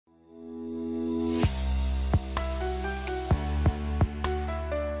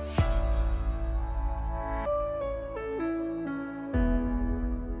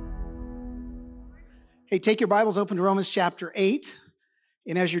Hey, take your Bibles open to Romans chapter 8.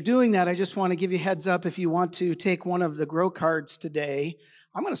 And as you're doing that, I just want to give you a heads up if you want to take one of the Grow cards today.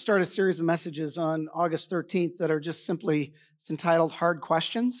 I'm going to start a series of messages on August 13th that are just simply, it's entitled Hard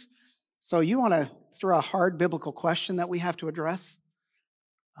Questions. So you want to throw a hard biblical question that we have to address?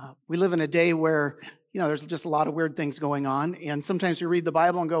 We live in a day where, there's just a lot of weird things going on. And sometimes you read the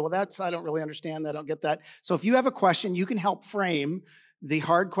Bible and go, well, I don't really understand that. I don't get that. So if you have a question, you can help frame the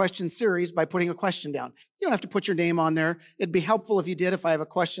Hard Question series by putting a question down. You don't have to put your name on there. It'd be helpful if you did, if I have a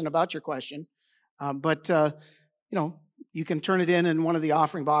question about your question. But you can turn it in one of the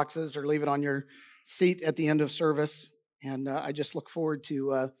offering boxes or leave it on your seat at the end of service. And I just look forward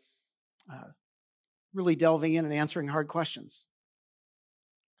to really delving in and answering hard questions,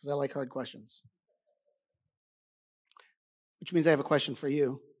 because I like hard questions. Which means I have a question for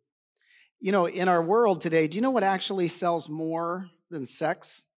you. In our world today, do you know what actually sells more than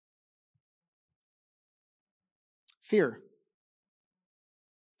sex? Fear.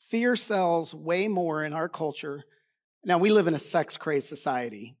 Fear sells way more in our culture. Now, we live in a sex-crazed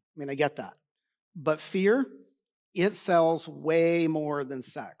society. I get that. But fear, it sells way more than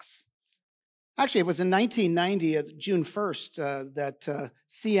sex. Actually, it was in 1990, June 1st, that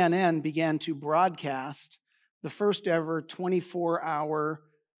CNN began to broadcast the first ever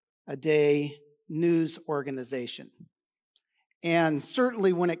 24-hour-a-day news organization. And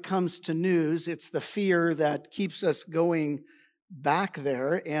certainly when it comes to news, it's the fear that keeps us going back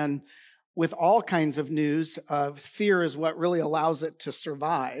there. And with all kinds of news, fear is what really allows it to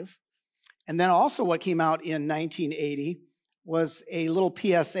survive. And then also what came out in 1980 was a little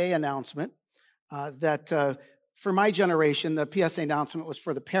PSA announcement that for my generation, the PSA announcement was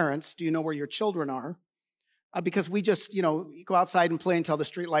for the parents. Do you know where your children are? Because we just, go outside and play until the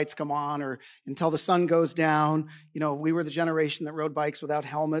street lights come on or until the sun goes down. We were the generation that rode bikes without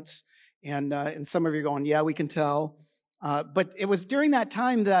helmets. And some of you are going, yeah, we can tell. But it was during that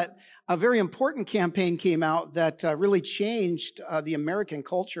time that a very important campaign came out that really changed the American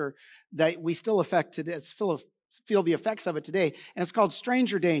culture that we still feel the effects of it today. And it's called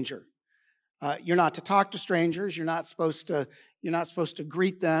Stranger Danger. You're not to talk to strangers. You're not supposed to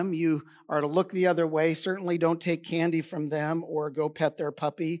greet them. You are to look the other way. Certainly don't take candy from them or go pet their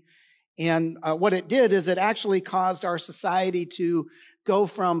puppy. And what it did is it actually caused our society to go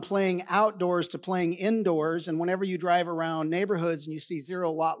from playing outdoors to playing indoors. And whenever you drive around neighborhoods and you see zero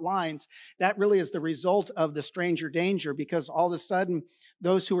lot lines, that really is the result of the stranger danger, because all of a sudden,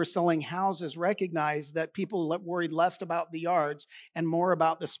 those who are selling houses recognized that people worried less about the yards and more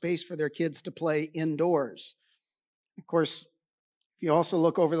about the space for their kids to play indoors. Of course, if you also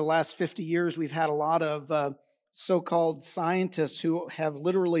look over the last 50 years, we've had a lot of so-called scientists who have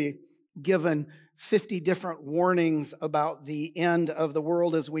literally given 50 different warnings about the end of the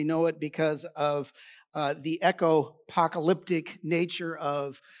world as we know it because of the eco-apocalyptic nature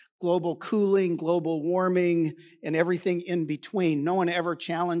of global cooling, global warming, and everything in between. No one ever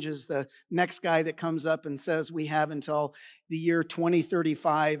challenges the next guy that comes up and says we have until the year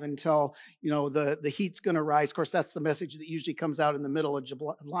 2035 until, the heat's going to rise. Of course, that's the message that usually comes out in the middle of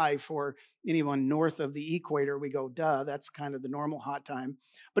July for anyone north of the equator. We go, duh, that's kind of the normal hot time.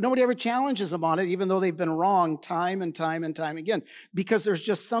 But nobody ever challenges them on it, even though they've been wrong time and time and time again, because there's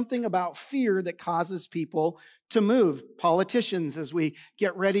just something about fear that causes people to move. Politicians, as we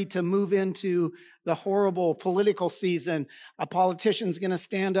get ready to move into the horrible political season, a politician's going to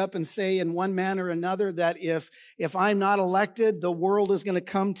stand up and say in one manner or another that if I'm not elected, the world is going to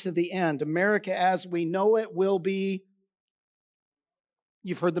come to the end. America as we know it will be,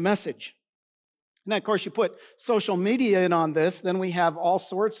 you've heard the message. And then, of course, you put social media in on this, then we have all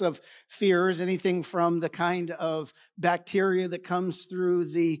sorts of fears, anything from the kind of bacteria that comes through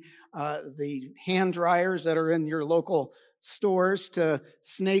the hand dryers that are in your local stores, to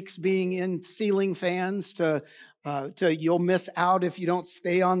snakes being in ceiling fans, to you'll miss out if you don't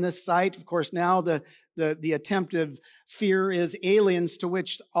stay on this site. Of course, now the attempt of fear is aliens, to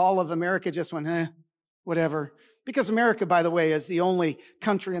which all of America just went, whatever. Because America, by the way, is the only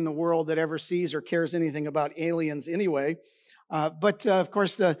country in the world that ever sees or cares anything about aliens anyway. But of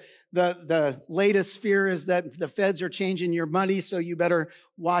course, the latest fear is that the feds are changing your money, so you better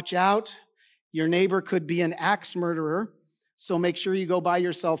watch out. Your neighbor could be an axe murderer, so make sure you go buy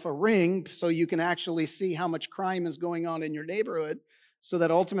yourself a ring so you can actually see how much crime is going on in your neighborhood, so that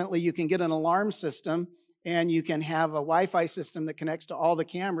ultimately you can get an alarm system and you can have a Wi-Fi system that connects to all the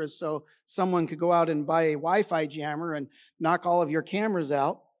cameras, so someone could go out and buy a Wi-Fi jammer and knock all of your cameras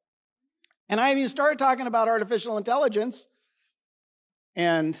out. And I haven't even started talking about artificial intelligence,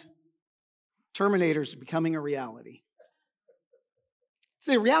 and Terminator's becoming a reality.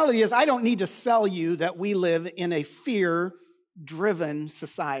 So the reality is, I don't need to sell you that we live in a fear-driven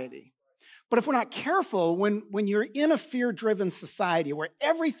society. But if we're not careful, when you're in a fear-driven society where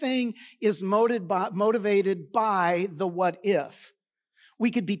everything is motivated by the what if,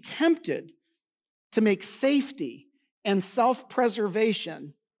 we could be tempted to make safety and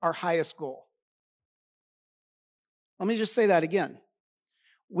self-preservation our highest goal. Let me just say that again.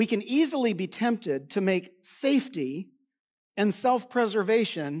 We can easily be tempted to make safety and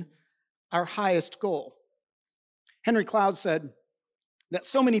self-preservation our highest goal. Henry Cloud said that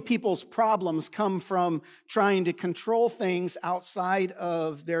so many people's problems come from trying to control things outside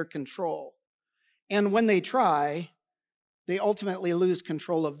of their control. And when they try, they ultimately lose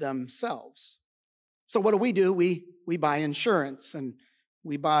control of themselves. So what do? We buy insurance, and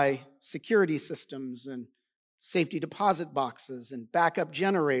we buy security systems and safety deposit boxes and backup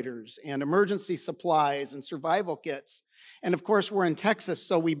generators and emergency supplies and survival kits. And of course, we're in Texas,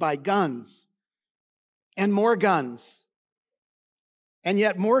 so we buy guns and more guns and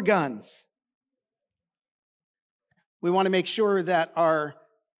yet more guns. We want to make sure that our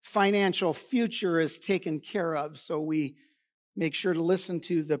financial future is taken care of, so we make sure to listen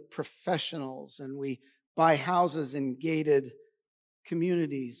to the professionals, and we buy houses in gated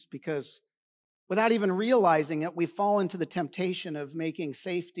communities, because without even realizing it, we fall into the temptation of making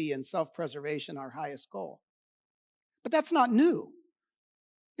safety and self-preservation our highest goal. But that's not new.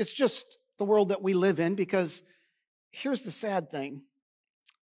 It's just the world that we live in, because here's the sad thing.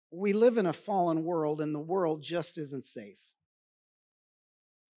 We live in a fallen world, and the world just isn't safe.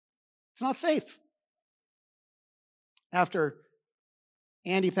 It's not safe. After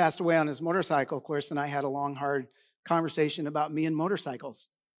Andy passed away on his motorcycle, Clarissa and I had a long, hard conversation about me and motorcycles.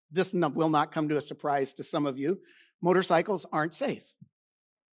 This will not come to a surprise to some of you. Motorcycles aren't safe.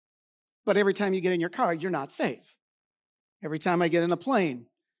 But every time you get in your car, you're not safe. Every time I get in a plane,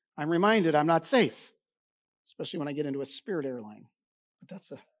 I'm reminded I'm not safe, especially when I get into a Spirit airline. But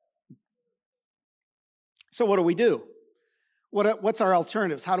So what do? What's our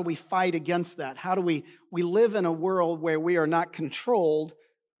alternatives? How do we fight against that? How do we live in a world where we are not controlled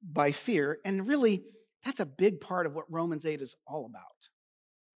by fear? And really, that's a big part of what Romans 8 is all about.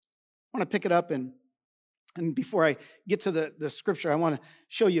 I want to pick it up, and before I get to the scripture, I want to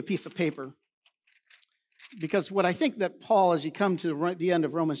show you a piece of paper. Because what I think that Paul, as you come to the end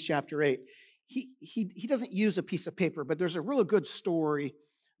of Romans chapter 8, he doesn't use a piece of paper, but there's a really good story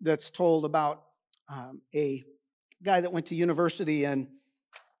that's told about a guy that went to university, and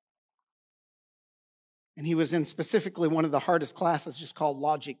he was in specifically one of the hardest classes, just called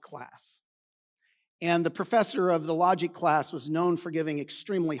logic class. And the professor of the logic class was known for giving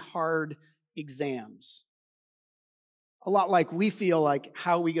extremely hard exams. A lot like we feel like,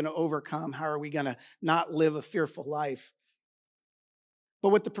 how are we going to overcome? How are we going to not live a fearful life? But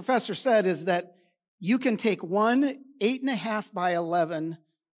what the professor said is that you can take one 8.5 by 11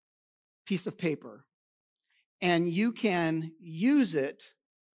 piece of paper, and you can use it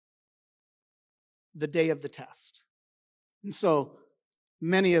the day of the test. And so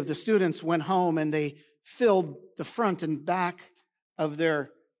many of the students went home, and they filled the front and back of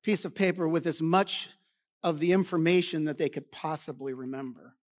their piece of paper with as much of the information that they could possibly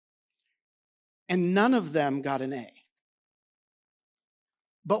remember. And none of them got an A.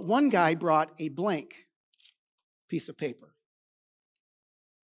 But one guy brought a blank piece of paper,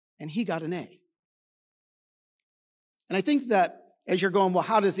 and he got an A. And I think that as you're going, well,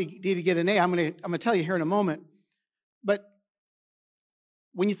 how did he get an A? I'm going to tell you here in a moment. But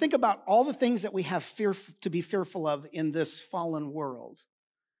when you think about all the things that we have to be fearful of in this fallen world,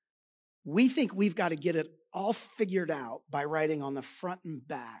 we think we've got to get it all figured out by writing on the front and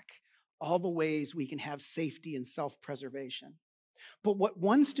back all the ways we can have safety and self-preservation. But what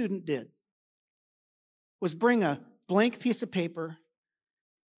one student did was bring a blank piece of paper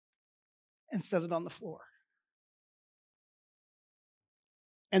and set it on the floor.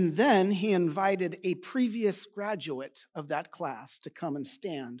 And then he invited a previous graduate of that class to come and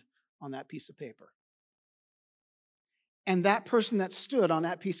stand on that piece of paper. And that person that stood on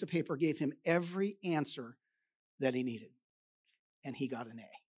that piece of paper gave him every answer that he needed. And he got an A.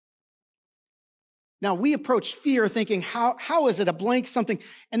 Now, we approach fear thinking, how is it a blank something?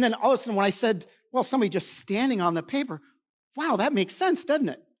 And then all of a sudden when I said, well, somebody just standing on the paper, wow, that makes sense, doesn't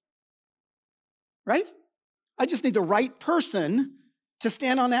it? Right? I just need the right person to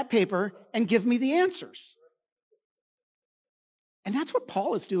stand on that paper and give me the answers. And that's what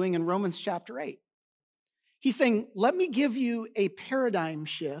Paul is doing in Romans chapter 8. He's saying, let me give you a paradigm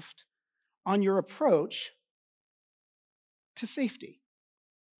shift on your approach to safety.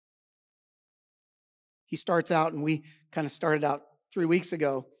 He starts out, and we kind of started out 3 weeks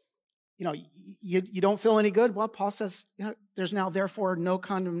ago, you don't feel any good. Well, Paul says, there's now therefore no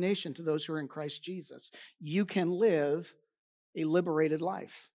condemnation to those who are in Christ Jesus. You can live a liberated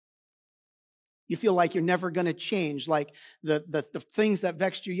life. You feel like you're never going to change, like the things that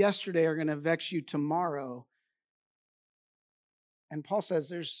vexed you yesterday are going to vex you tomorrow. And Paul says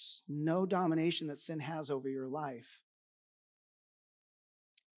there's no domination that sin has over your life.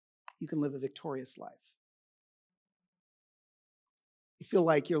 You can live a victorious life. You feel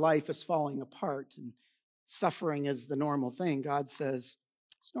like your life is falling apart and suffering is the normal thing. God says,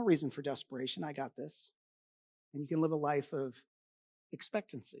 there's no reason for desperation. I got this. And you can live a life of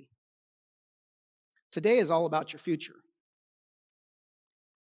expectancy. Today is all about your future.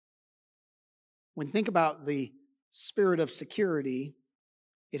 When you think about the spirit of security,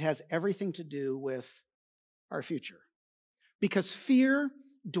 it has everything to do with our future. Because fear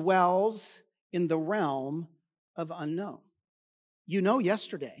dwells in the realm of unknown. You know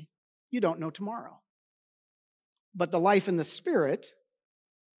yesterday, you don't know tomorrow. But the life in the Spirit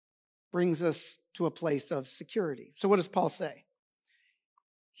brings us to a place of security. So what does Paul say?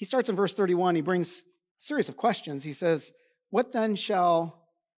 He starts in verse 31. He brings a series of questions. He says, what then shall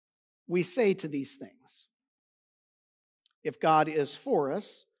we say to these things? If God is for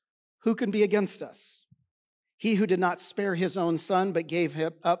us, who can be against us? He who did not spare his own son, but gave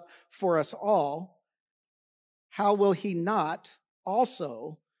him up for us all, how will he not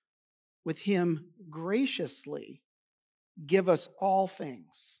also with him graciously give us all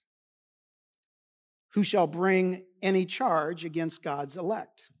things? Who shall bring any charge against God's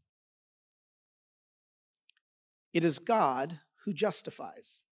elect? It is God who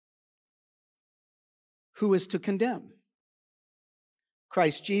justifies. Who is to condemn?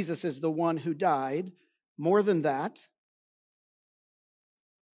 Christ Jesus is the one who died, more than that,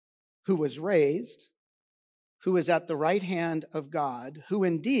 who was raised, who is at the right hand of God, who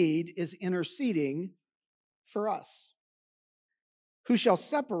indeed is interceding for us. Who shall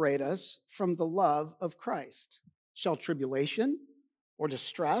separate us from the love of Christ? Shall tribulation, or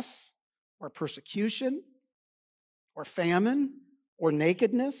distress, or persecution, or famine, or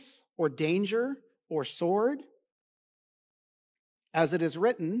nakedness, or danger, or sword? As it is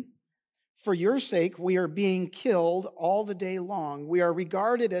written, for your sake we are being killed all the day long. We are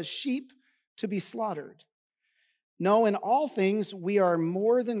regarded as sheep to be slaughtered. No, in all things we are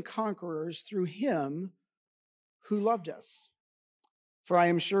more than conquerors through him who loved us. For I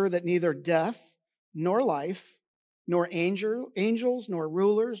am sure that neither death, nor life, nor angels, nor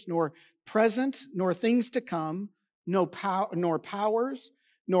rulers, nor present, nor things to come, nor powers,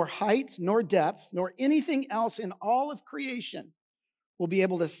 nor height, nor depth, nor anything else in all of creation will be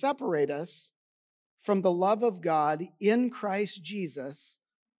able to separate us from the love of God in Christ Jesus,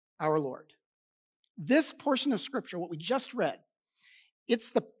 our Lord. This portion of Scripture, what we just read,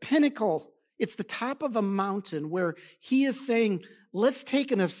 it's the pinnacle, it's the top of a mountain where he is saying, let's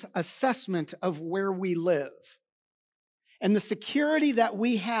take an assessment of where we live. And the security that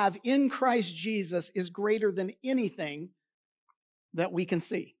we have in Christ Jesus is greater than anything that we can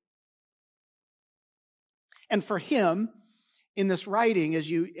see. And for him, in this writing, as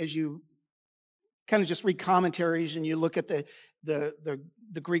you kind of just read commentaries and you look at the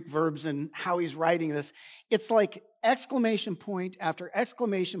Greek verbs and how he's writing this, it's like exclamation point after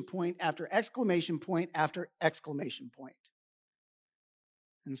exclamation point after exclamation point after exclamation point.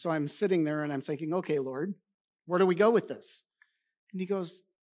 And so I'm sitting there and I'm thinking, okay, Lord, where do we go with this? And he goes,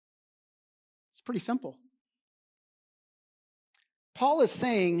 it's pretty simple. Paul is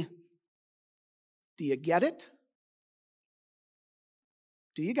saying, do you get it?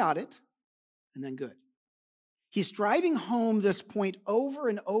 Do you got it? And then good. He's driving home this point over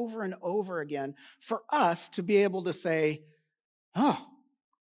and over and over again for us to be able to say, oh,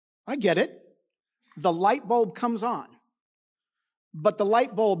 I get it. The light bulb comes on. But the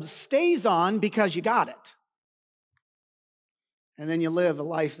light bulb stays on because you got it. And then you live a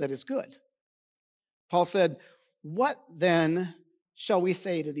life that is good. Paul said, what then shall we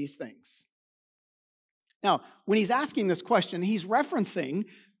say to these things? Now, when he's asking this question, he's referencing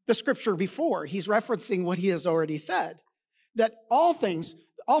the scripture before. He's referencing what he has already said. That all things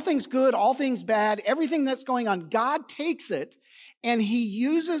good, all things bad, everything that's going on, God takes it and he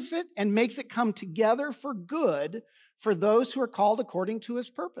uses it and makes it come together for good for those who are called according to his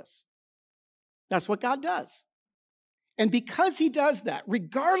purpose. That's what God does. And because he does that,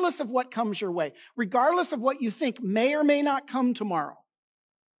 regardless of what comes your way, regardless of what you think may or may not come tomorrow,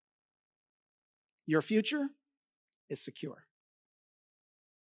 your future is secure.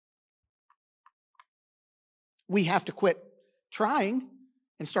 We have to quit trying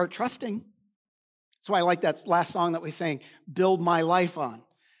and start trusting. That's why I like that last song that we sang, Build My Life On.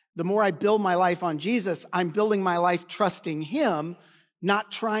 The more I build my life on Jesus, I'm building my life trusting him,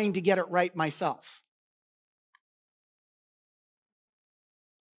 not trying to get it right myself.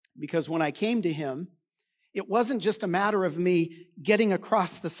 Because when I came to him, it wasn't just a matter of me getting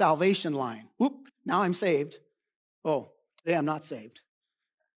across the salvation line. Whoop, now I'm saved. Oh, today I'm not saved.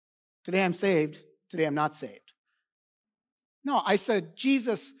 Today I'm saved. Today I'm not saved. No, I said,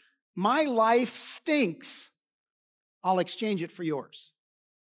 Jesus, my life stinks. I'll exchange it for yours.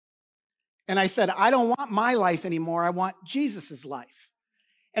 And I said, I don't want my life anymore. I want Jesus' life.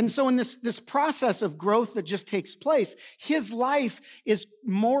 And so in this process of growth that just takes place, his life is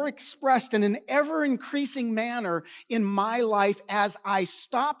more expressed in an ever-increasing manner in my life as I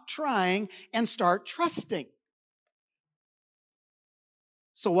stop trying and start trusting.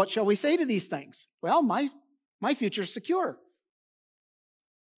 So what shall we say to these things? Well, my future is secure.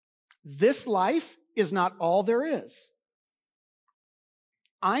 This life is not all there is.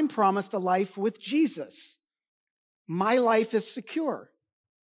 I'm promised a life with Jesus. My life is secure.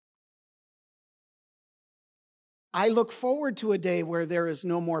 I look forward to a day where there is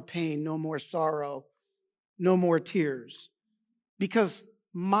no more pain, no more sorrow, no more tears, because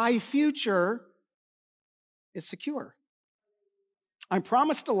my future is secure. I'm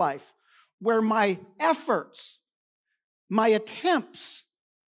promised a life where my efforts, my attempts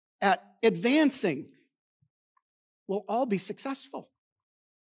at advancing will all be successful,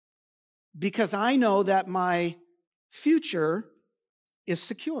 because I know that my future is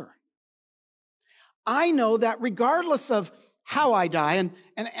secure. I know that regardless of how I die, and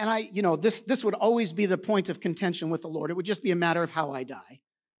I, this would always be the point of contention with the Lord. It would just be a matter of how I die.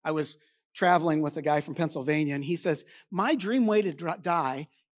 I was traveling with a guy from Pennsylvania, and he says, my dream way to die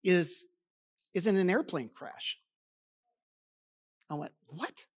is in an airplane crash. I went,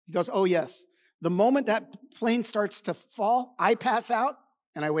 what? He goes, oh yes. The moment that plane starts to fall, I pass out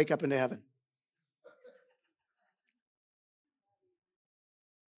and I wake up into heaven.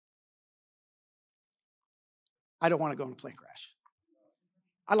 I don't want to go in a plane crash.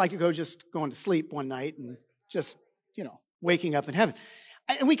 I'd like to go just going to sleep one night and just, waking up in heaven.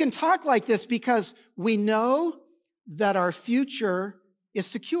 And we can talk like this because we know that our future is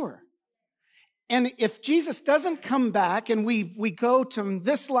secure. And if Jesus doesn't come back and we go from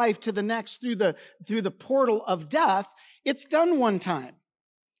this life to the next through the portal of death, it's done one time.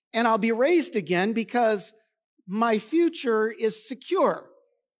 And I'll be raised again because my future is secure.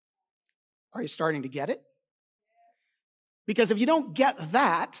 Are you starting to get it? Because if you don't get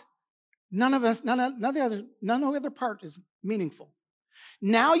that, none of the other part is meaningful.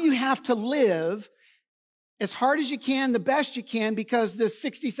 Now you have to live as hard as you can, the best you can, because this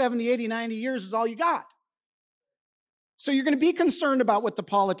 60, 70, 80, 90 years is all you got. So you're going to be concerned about what the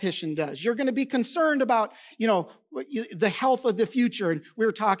politician does. You're going to be concerned about, the health of the future. And we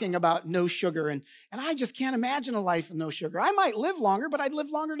were talking about no sugar. And I just can't imagine a life with no sugar. I might live longer, but I'd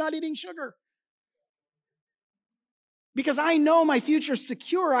live longer not eating sugar. Because I know my future is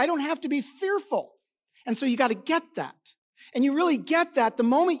secure. I don't have to be fearful. And so you got to get that. And you really get that the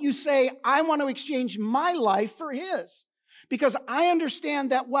moment you say, I want to exchange my life for his. Because I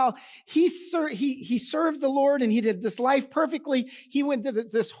understand that while he served the Lord and he did this life perfectly, he went to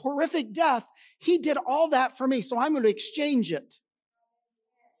this horrific death. He did all that for me, so I'm going to exchange it.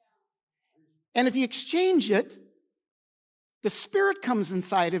 And if you exchange it, the Spirit comes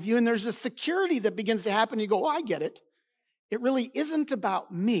inside of you and there's a security that begins to happen. You go, oh, I get it. It really isn't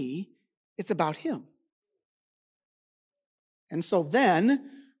about me. It's about him. And so then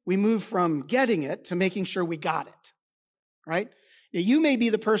we move from getting it to making sure we got it, right? Now, you may be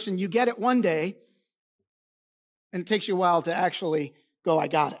the person, you get it one day, and it takes you a while to actually go, I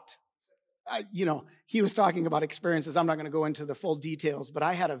got it. He was talking about experiences. I'm not going to go into the full details, but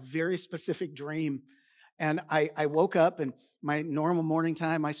I had a very specific dream. And I woke up, and my normal morning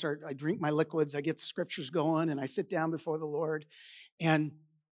time, I drink my liquids, I get the scriptures going, and I sit down before the Lord. And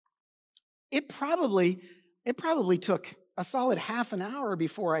it probably took a solid half an hour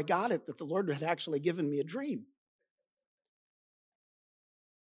before I got it that the Lord had actually given me a dream.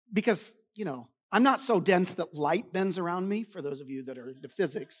 Because, I'm not so dense that light bends around me, for those of you that are into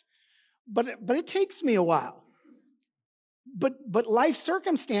physics, but it takes me a while. But life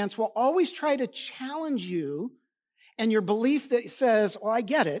circumstance will always try to challenge you and your belief that says, well, I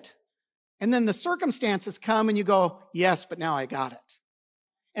get it. And then the circumstances come and you go, yes, but now I got it.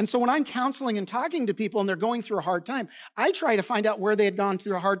 And so when I'm counseling and talking to people and they're going through a hard time, I try to find out where they had gone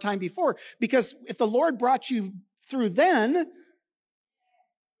through a hard time before. Because if the Lord brought you through then,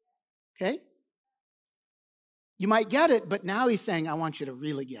 okay, you might get it, but now he's saying, I want you to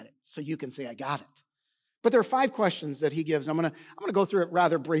really get it so you can say, I got it. But there are 5 questions that he gives. I'm going to go through it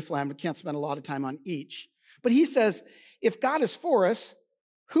rather briefly. I can't spend a lot of time on each. But he says, if God is for us,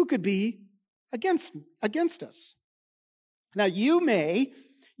 who could be against us? Now, you may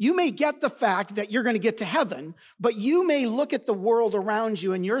get the fact that you're going to get to heaven, but you may look at the world around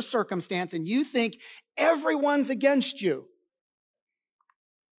you and your circumstance and you think everyone's against you.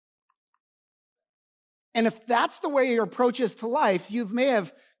 And if that's the way your approach is to life, you may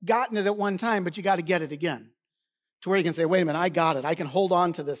have gotten it at one time, but you got to get it again. To where you can say, wait a minute, I got it. I can hold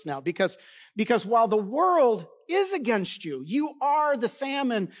on to this now. Because while the world is against you, you are the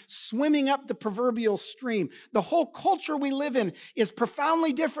salmon swimming up the proverbial stream. The whole culture we live in is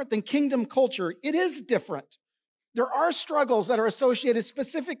profoundly different than kingdom culture. It is different. There are struggles that are associated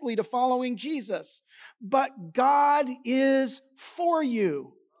specifically to following Jesus. But God is for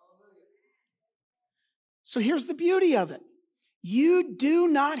you. So here's the beauty of it. You do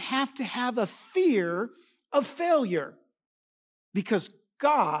not have to have a fear of failure because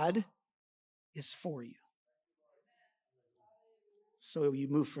God is for you. So you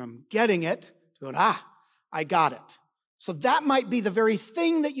move from getting it to going, I got it. So that might be the very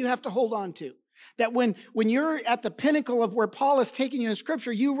thing that you have to hold on to. That when you're at the pinnacle of where Paul is taking you in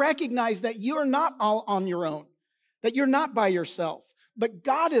Scripture, you recognize that you're not all on your own, that you're not by yourself, but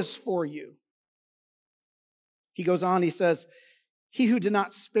God is for you. He goes on, he says, he who did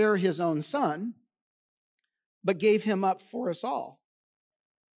not spare his own son, but gave him up for us all,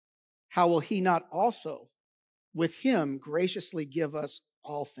 how will he not also with him graciously give us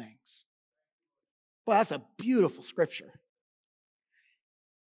all things? Well, that's a beautiful scripture.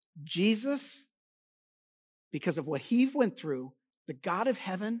 Jesus, because of what he went through, the God of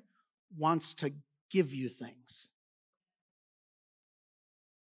heaven wants to give you things.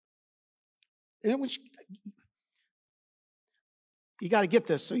 You got to get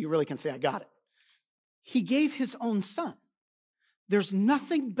this so you really can say, I got it. He gave his own son. There's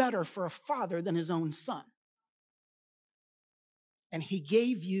nothing better for a father than his own son. And he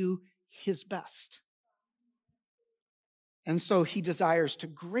gave you his best. And so he desires to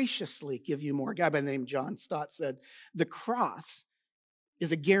graciously give you more. A guy by the name of John Stott said, the cross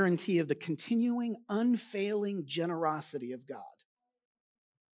is a guarantee of the continuing, unfailing generosity of God.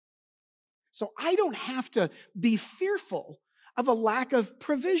 So I don't have to be fearful of a lack of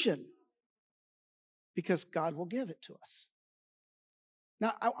provision because God will give it to us.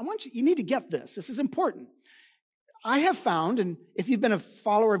 Now, I want you need to get this. This is important. I have found, and if you've been a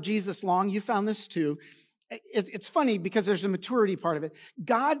follower of Jesus long, you found this too. It's funny because there's a maturity part of it.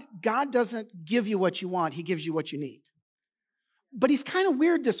 God doesn't give you what you want. He gives you what you need. But he's kind of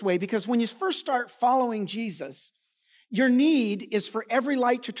weird this way because when you first start following Jesus, your need is for every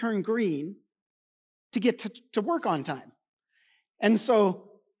light to turn green to get to work on time. And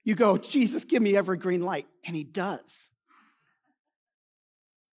so you go, Jesus, give me every green light. And he does.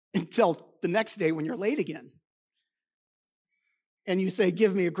 Until the next day when you're late again. And you say,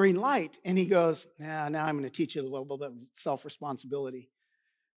 give me a green light. And he goes, now I'm going to teach you a little bit of self-responsibility.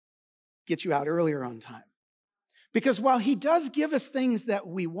 Get you out earlier on time. Because while he does give us things that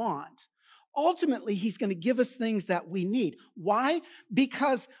we want, ultimately he's going to give us things that we need. Why?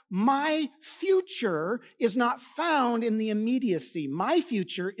 Because my future is not found in the immediacy. My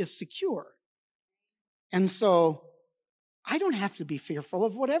future is secure. And so I don't have to be fearful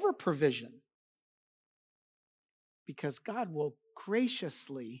of whatever provision. Because God will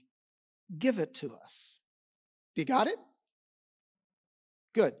graciously give it to us. You got it?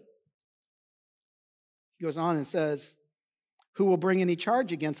 Good. He goes on and says, who will bring any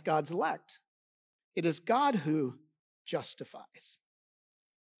charge against God's elect? It is God who justifies.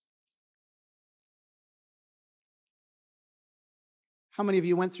 How many of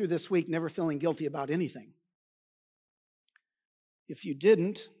you went through this week never feeling guilty about anything? If you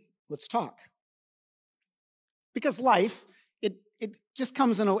didn't, let's talk. Because life, it just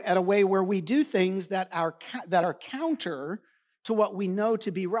comes at a way where we do things that are counter to what we know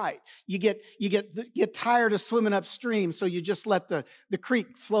to be right. You get tired of swimming upstream, so you just let the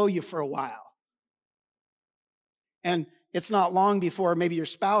creek flow you for a while. And it's not long before maybe your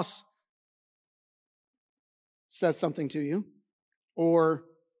spouse says something to you, or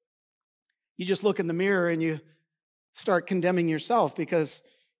you just look in the mirror and you start condemning yourself because,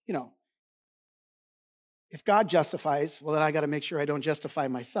 if God justifies, well, then I got to make sure I don't justify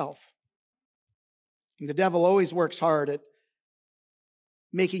myself. And the devil always works hard at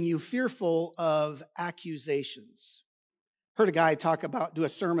making you fearful of accusations. Heard a guy do a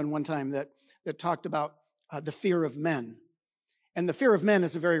sermon one time that talked about the fear of men. And the fear of men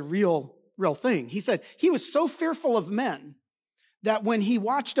is a very real thing. He said he was so fearful of men that when he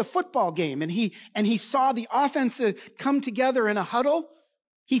watched a football game and he saw the offense come together in a huddle,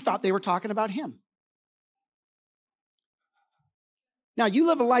 he thought they were talking about him. Now, you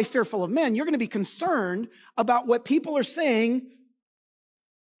live a life fearful of men, you're going to be concerned about what people are saying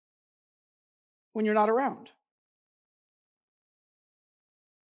when you're not around.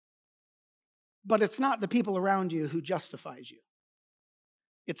 But it's not the people around you who justifies you.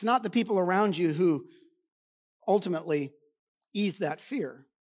 It's not the people around you who ultimately ease that fear.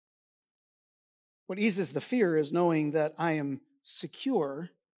 What eases the fear is knowing that I am secure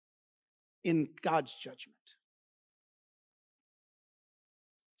in God's judgment.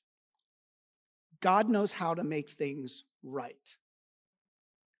 God knows how to make things right.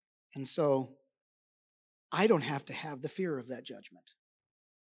 And so I don't have to have the fear of that judgment.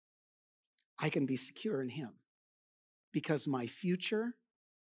 I can be secure in him because my future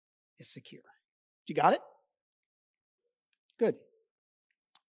is secure. You got it? Good.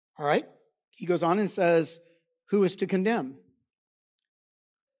 All right. He goes on and says, who is to condemn?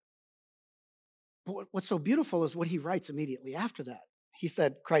 But what's so beautiful is what he writes immediately after that. He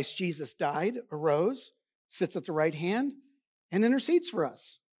said, Christ Jesus died, arose, sits at the right hand, and intercedes for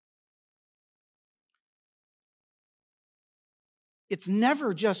us. It's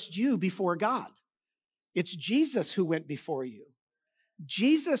never just you before God. It's Jesus who went before you.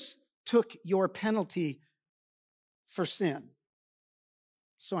 Jesus took your penalty for sin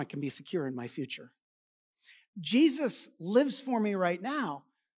so I can be secure in my future. Jesus lives for me right now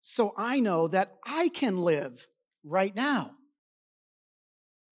so I know that I can live right now.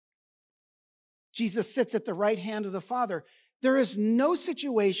 Jesus sits at the right hand of the Father. There is no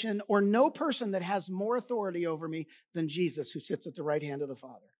situation or no person that has more authority over me than Jesus, who sits at the right hand of the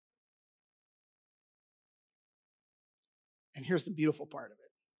Father. And here's the beautiful part of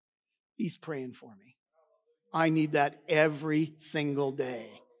it. He's praying for me. I need that every single day.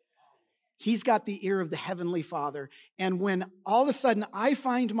 He's got the ear of the Heavenly Father. And when all of a sudden I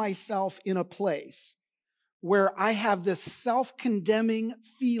find myself in a place where I have this self-condemning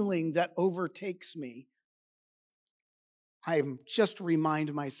feeling that overtakes me, I just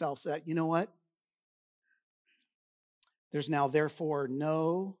remind myself that, you know what? There's now therefore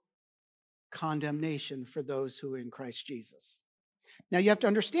no condemnation for those who are in Christ Jesus. Now you have to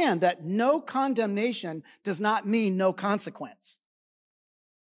understand that no condemnation does not mean no consequence.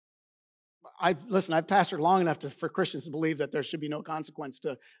 I've pastored long enough for Christians to believe that there should be no consequence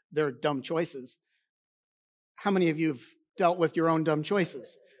to their dumb choices. How many of you have dealt with your own dumb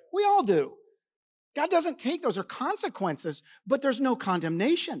choices? We all do. God doesn't take those as consequences, but there's no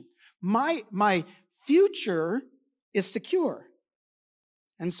condemnation. My future is secure.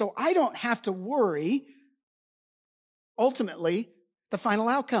 And so I don't have to worry, ultimately, the final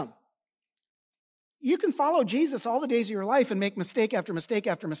outcome. You can follow Jesus all the days of your life and make mistake after mistake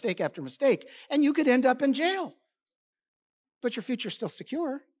after mistake after mistake, and you could end up in jail. But your future's still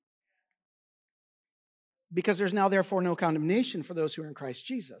secure. Because there's now therefore no condemnation for those who are in Christ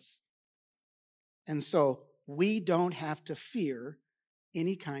Jesus. And so we don't have to fear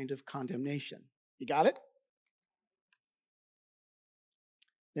any kind of condemnation. You got it?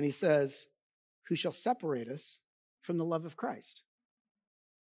 Then he says, who shall separate us from the love of Christ?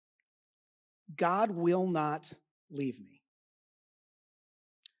 God will not leave me.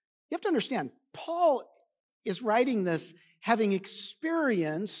 You have to understand, Paul is writing this having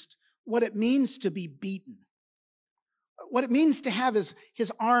experienced what it means to be beaten. What it means to have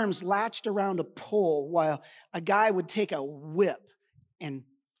his arms latched around a pole while a guy would take a whip and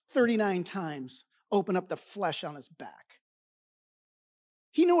 39 times open up the flesh on his back.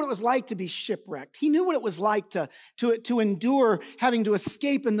 He knew what it was like to be shipwrecked. He knew what it was like to endure having to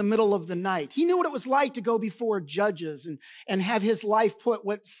escape in the middle of the night. He knew what it was like to go before judges and have his life put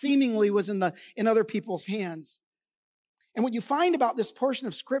what seemingly was in other people's hands. And what you find about this portion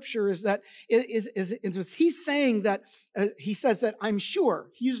of Scripture is that he's saying that, he says that I'm sure.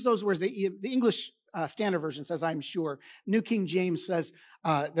 He uses those words. The English Standard Version says I'm sure. New King James says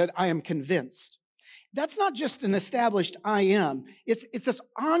that I am convinced. That's not just an established I am. It's this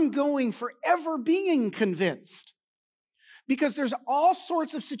ongoing, forever being convinced. Because there's all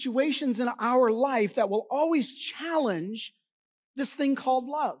sorts of situations in our life that will always challenge this thing called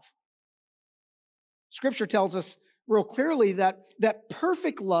love. Scripture tells us real clearly that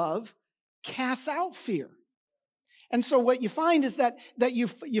perfect love casts out fear. And so what you find is that you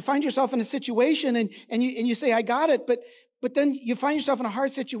find yourself in a situation and you say, I got it, but then you find yourself in a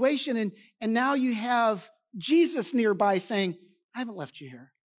hard situation and now you have Jesus nearby saying, I haven't left you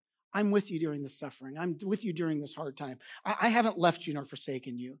here. I'm with you during this suffering. I'm with you during this hard time. I haven't left you nor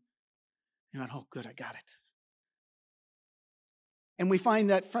forsaken you. You're like, oh, good, I got it. And we find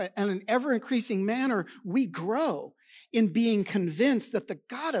that in an ever-increasing manner, we grow in being convinced that the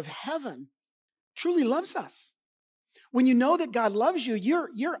God of heaven truly loves us. When you know that God loves you,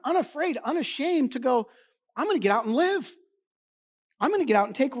 you're unafraid, unashamed to go, I'm going to get out and live. I'm going to get out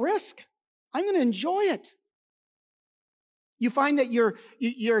and take risk. I'm going to enjoy it. You find that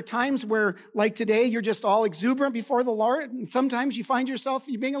you're times where, like today, you're just all exuberant before the Lord, and sometimes you find yourself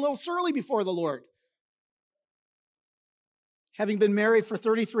being a little surly before the Lord. Having been married for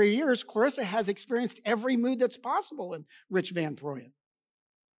 33 years, Clarissa has experienced every mood that's possible in Rich Van Proyen.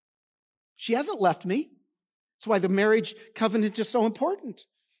 She hasn't left me. That's why the marriage covenant is so important,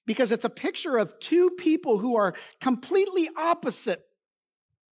 because it's a picture of two people who are completely opposite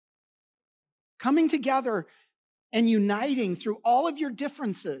coming together and uniting through all of your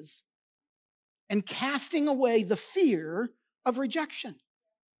differences and casting away the fear of rejection.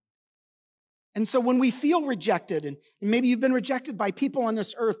 And so when we feel rejected, and maybe you've been rejected by people on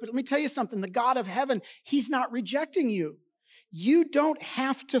this earth, but let me tell you something, the God of heaven, he's not rejecting you. You don't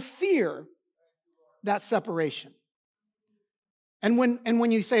have to fear that separation. And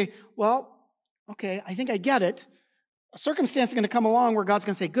when you say, well, okay, I think I get it, a circumstance is going to come along where God's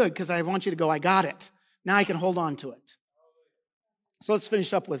going to say, good, because I want you to go, I got it. Now I can hold on to it. So let's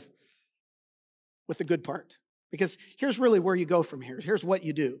finish up with the good part, because here's really where you go from here. Here's what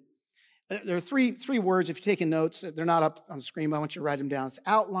you do. There are three words, if you're taking notes, they're not up on the screen, but I want you to write them down. It's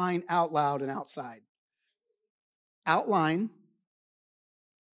outline, out loud, and outside. Outline,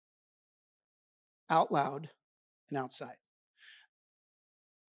 out loud, and outside.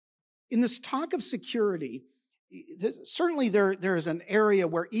 In this talk of security, certainly there is an area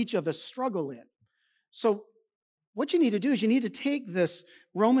where each of us struggle in. So what you need to do is you need to take this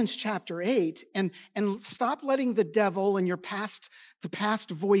Romans chapter 8 and stop letting the devil and the past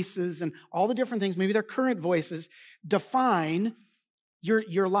voices and all the different things, maybe they're current voices, define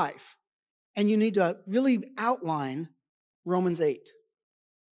your life. And you need to really outline Romans 8.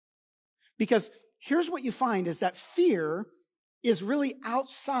 Because here's what you find is that fear is really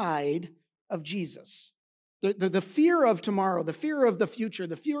outside of Jesus. The fear of tomorrow, the fear of the future,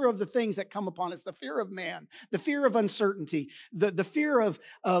 the fear of the things that come upon us, the fear of man, the fear of uncertainty, the fear of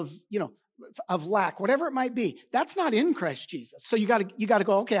lack, whatever it might be, that's not in Christ Jesus. So you got to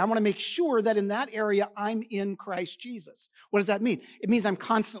go, okay, I want to make sure that in that area I'm in Christ Jesus. What does that mean? It means I'm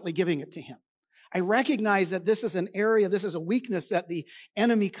constantly giving it to him. I recognize that this is an area, this is a weakness that the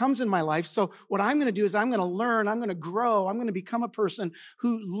enemy comes in my life. So what I'm going to do is I'm going to learn, I'm going to grow, I'm going to become a person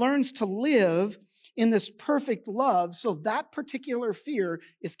who learns to live in this perfect love, so that particular fear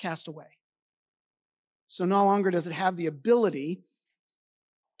is cast away. So no longer does it have the ability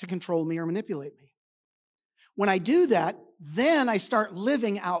to control me or manipulate me. When I do that, then I start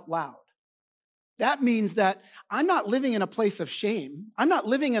living out loud. That means that I'm not living in a place of shame. I'm not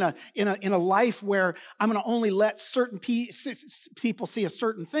living in a life where I'm going to only let certain people see a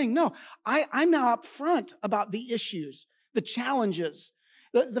certain thing. No, I'm now upfront about the issues, the challenges.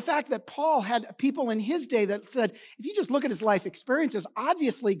 The fact that Paul had people in his day that said, if you just look at his life experiences,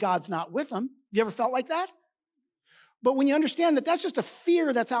 obviously God's not with him. Have you ever felt like that? But when you understand that that's just a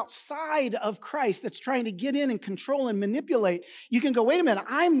fear that's outside of Christ, that's trying to get in and control and manipulate, you can go, wait a minute,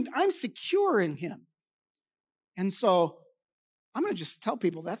 I'm secure in him. And so I'm going to just tell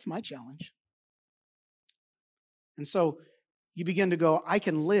people that's my challenge. And so you begin to go, I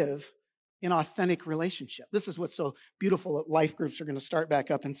can live in authentic relationship. This is what's so beautiful that life groups are going to start back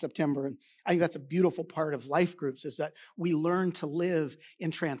up in September. And I think that's a beautiful part of life groups is that we learn to live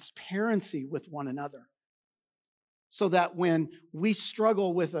in transparency with one another. So that when we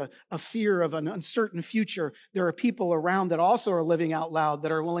struggle with a fear of an uncertain future, there are people around that also are living out loud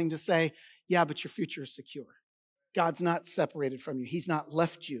that are willing to say, yeah, but your future is secure. God's not separated from you. He's not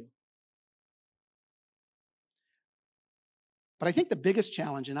left you. But I think the biggest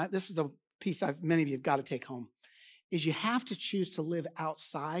challenge, and this is the piece many of you have got to take home, is you have to choose to live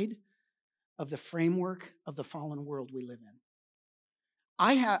outside of the framework of the fallen world we live in.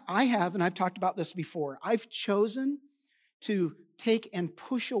 I have, and I've talked about this before, I've chosen to take and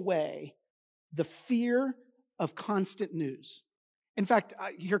push away the fear of constant news. In fact,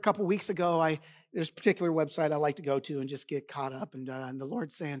 here a couple weeks ago, there's a particular website I like to go to and just get caught up, and the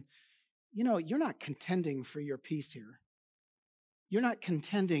Lord's saying, you're not contending for your peace here. You're not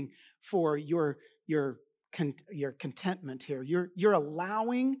contending for your contentment here. You're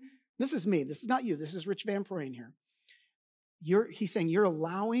allowing, this is me, this is not you, this is Rich Van Proyen here. He's saying you're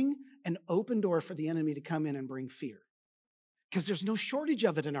allowing an open door for the enemy to come in and bring fear. Because there's no shortage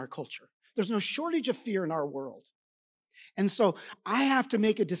of it in our culture. There's no shortage of fear in our world. And so I have to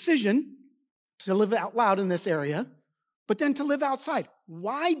make a decision to live out loud in this area, But then to live outside,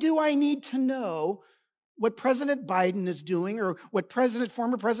 why do I need to know what President Biden is doing or what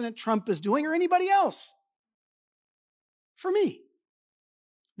former President Trump is doing or anybody else? For me.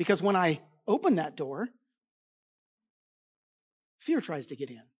 Because when I open that door, fear tries to get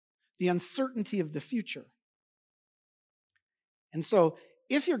in. The uncertainty of the future. And so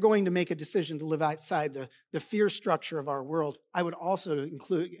if you're going to make a decision to live outside the fear structure of our world, I would also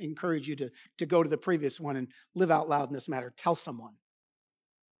encourage you to go to the previous one and live out loud in this matter. Tell someone.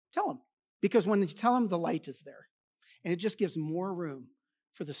 Tell them. Because when you tell them, the light is there. And it just gives more room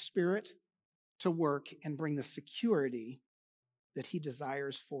for the Spirit to work and bring the security that he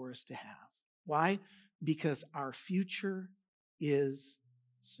desires for us to have. Why? Because our future is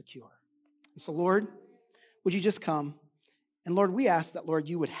secure. And so, Lord, would you just come? And Lord, we ask that, Lord,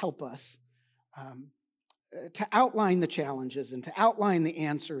 you would help us to outline the challenges and to outline the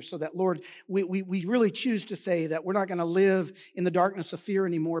answers so that, Lord, we really choose to say that we're not going to live in the darkness of fear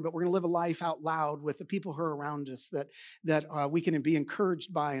anymore, but we're going to live a life out loud with the people who are around us that we can be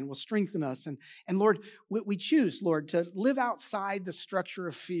encouraged by and will strengthen us. And Lord, we choose, Lord, to live outside the structure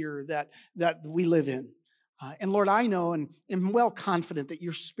of fear that we live in. And Lord, I know and am well confident that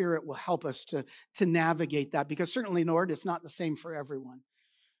your Spirit will help us to navigate that, because certainly, Lord, it's not the same for everyone.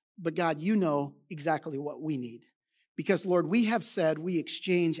 But God, you know exactly what we need. Because, Lord, we have said we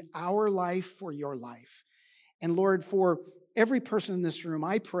exchange our life for your life. And Lord, for every person in this room,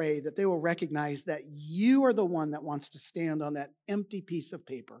 I pray that they will recognize that you are the one that wants to stand on that empty piece of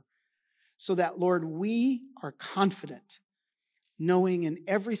paper. So that, Lord, we are confident, knowing in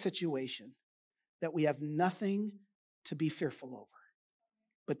every situation that we have nothing to be fearful over,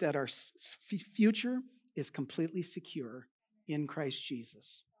 but that our future is completely secure in Christ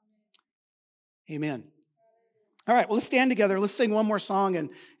Jesus. Amen. All right, well, let's stand together. Let's sing one more song, and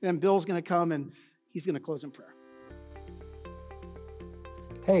then Bill's going to come, and he's going to close in prayer.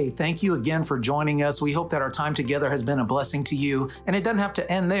 Hey, thank you again for joining us. We hope that our time together has been a blessing to you. And it doesn't have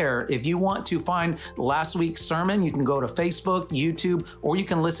to end there. If you want to find last week's sermon, you can go to Facebook, YouTube, or you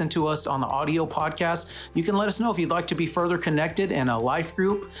can listen to us on the audio podcast. You can let us know if you'd like to be further connected in a life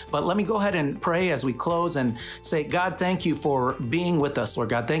group. But let me go ahead and pray as we close and say, God, thank you for being with us, Lord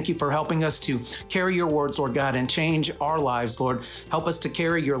God. Thank you for helping us to carry your words, Lord God, and change our lives, Lord. Help us to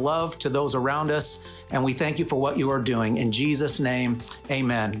carry your love to those around us. And we thank you for what you are doing. In Jesus' name,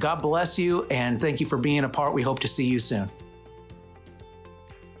 amen. God bless you, and thank you for being a part. We hope to see you soon.